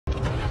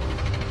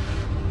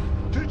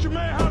Teach your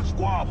man how to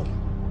squabble.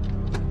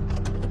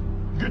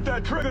 Get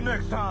that trigger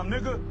next time,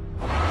 nigga.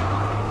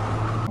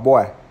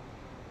 Boy,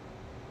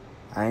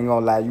 I ain't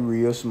gonna lie, you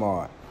real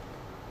smart.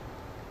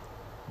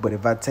 But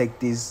if I take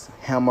this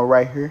hammer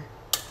right here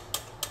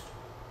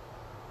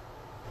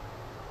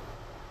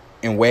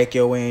and whack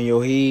your way in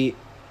your head,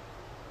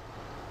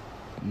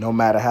 no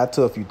matter how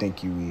tough you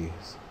think you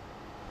is,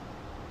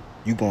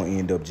 you gonna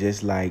end up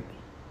just like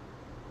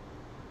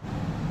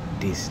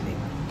this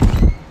nigga.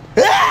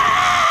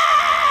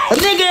 A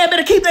nigga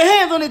better keep their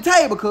hands on the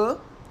table, cuz.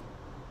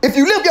 If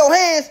you lift your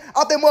hands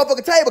off that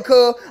motherfucking table,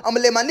 cuz, I'ma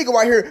let my nigga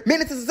right here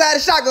minute to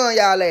society shotgun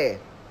y'all ass.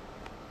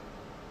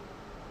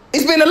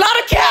 It's been a lot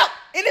of cap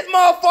in this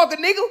motherfucker,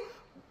 nigga.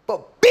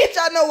 But bitch,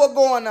 I know what's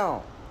going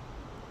on.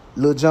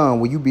 Lil John,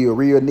 will you be a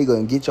real nigga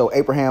and get your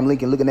Abraham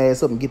Lincoln looking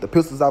ass up and get the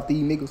pistols off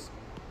these niggas?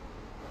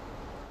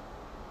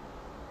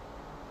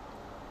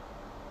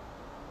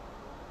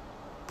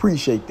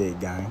 Appreciate that,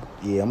 gang.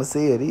 Yeah, I'ma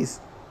say this.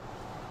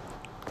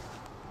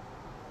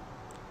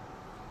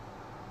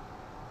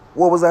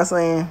 What was I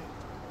saying?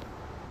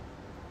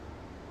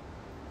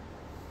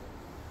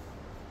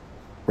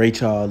 Ray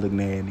Charles looking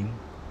at him.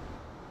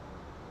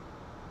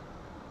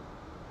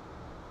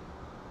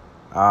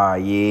 Ah,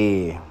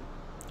 yeah.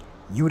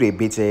 You that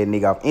bitch ass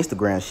nigga off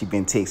Instagram she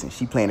been texting.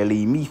 She planning to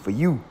leave me for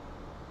you.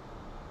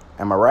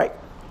 Am I right?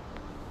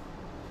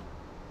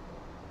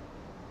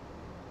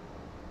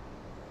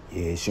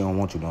 Yeah, she don't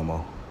want you no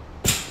more.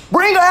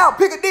 Bring her out,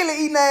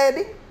 Piccadilly eating ass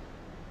nigga.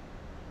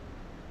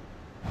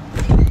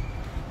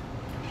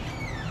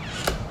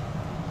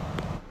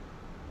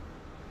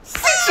 Sit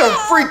your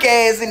freak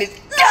ass in this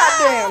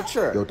goddamn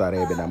chair. Yo thought I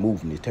had been not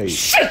moving this table.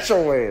 Shut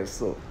your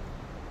ass up.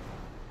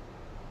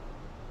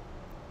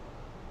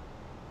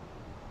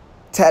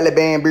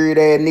 Taliban beard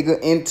ass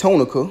nigga in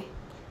Tunica,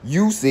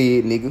 you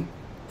said, nigga,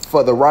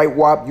 for the right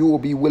wop, you will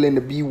be willing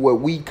to be what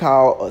we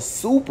call a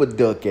super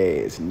duck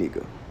ass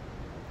nigga.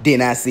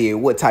 Then I said,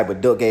 what type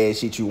of duck ass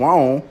shit you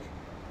on?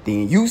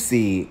 Then you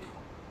said,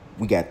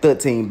 we got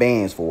 13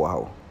 bands for a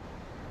hoe.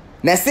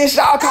 Now, since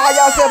y'all call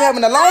yourself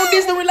having a long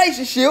distance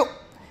relationship,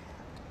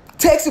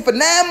 texting for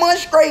 9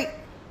 months straight,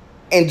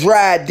 and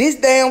drive this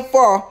damn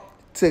far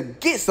to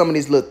get some of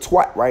this little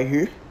twat right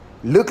here,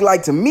 look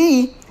like to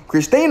me,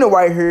 Christina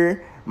right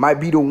here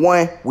might be the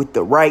one with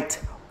the right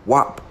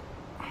wop.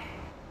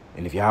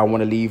 And if y'all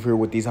want to leave her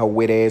with this whole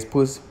wet ass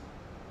pussy,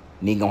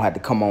 nigga gonna have to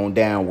come on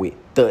down with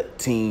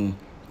 13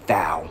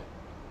 thou.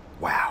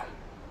 Wow.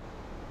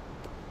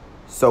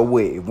 So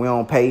what, if we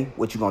don't pay,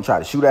 what you gonna try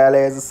to shoot our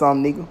ass or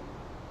something, nigga?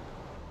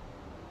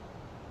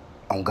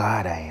 On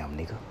God I am,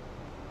 nigga.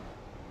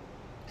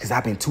 Cause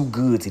I've been too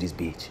good to this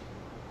bitch.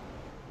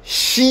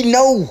 She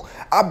know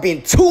I've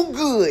been too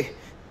good.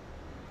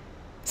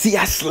 See,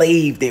 I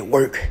slaved at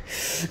work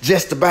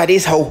just to buy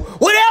this hoe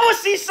whatever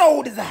she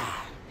so desire.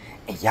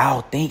 And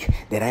y'all think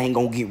that I ain't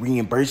gonna get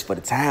reimbursed for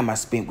the time I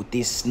spent with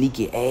this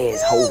sneaky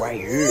ass hoe right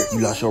here. You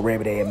lost your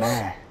rabbit ass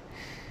mind.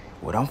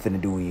 What I'm finna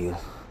do is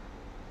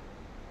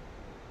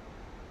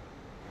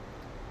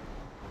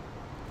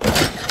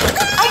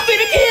I'm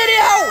finna kill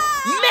this hoe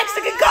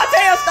Mexican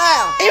cartel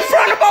style in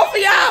front of both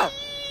of y'all.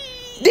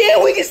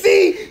 Then we can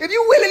see if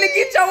you willing to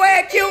get your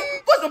ass killed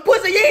for some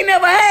pussy you ain't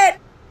never had.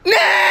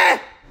 Nah!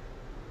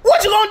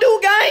 What you gonna do,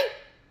 gang?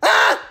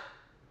 Huh?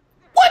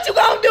 What you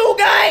gonna do,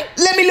 gang?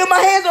 Let me lift my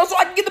hands up so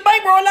I can get the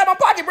bankroll out of my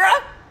pocket, bro.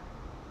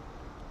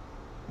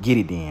 Get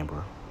it then,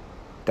 bro.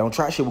 Don't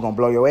try shit, we're gonna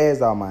blow your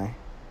ass out, man.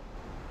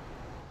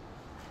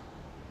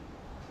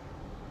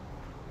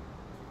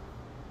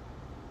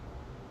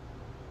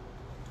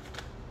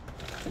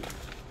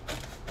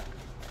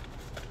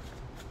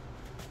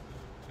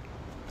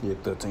 Yeah,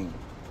 13.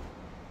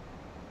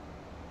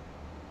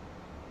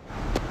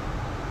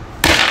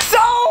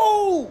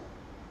 So!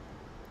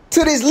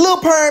 To this lil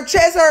perm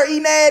chest hair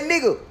eating ass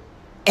nigga.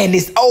 And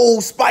this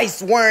Old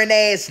Spice wearing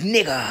ass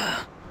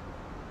nigga.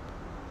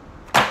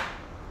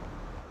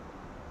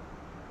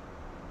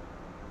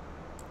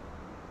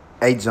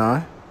 Hey,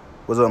 John.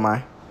 What's up,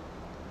 man?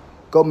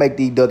 Go make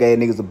these duck ass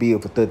niggas a bill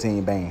for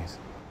 13 bands.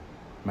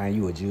 Man,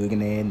 you a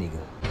jugging ass nigga.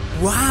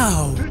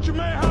 Wow. Teach your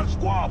man how to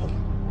squabble.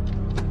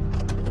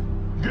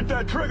 Get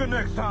that trigger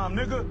next time,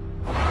 nigga.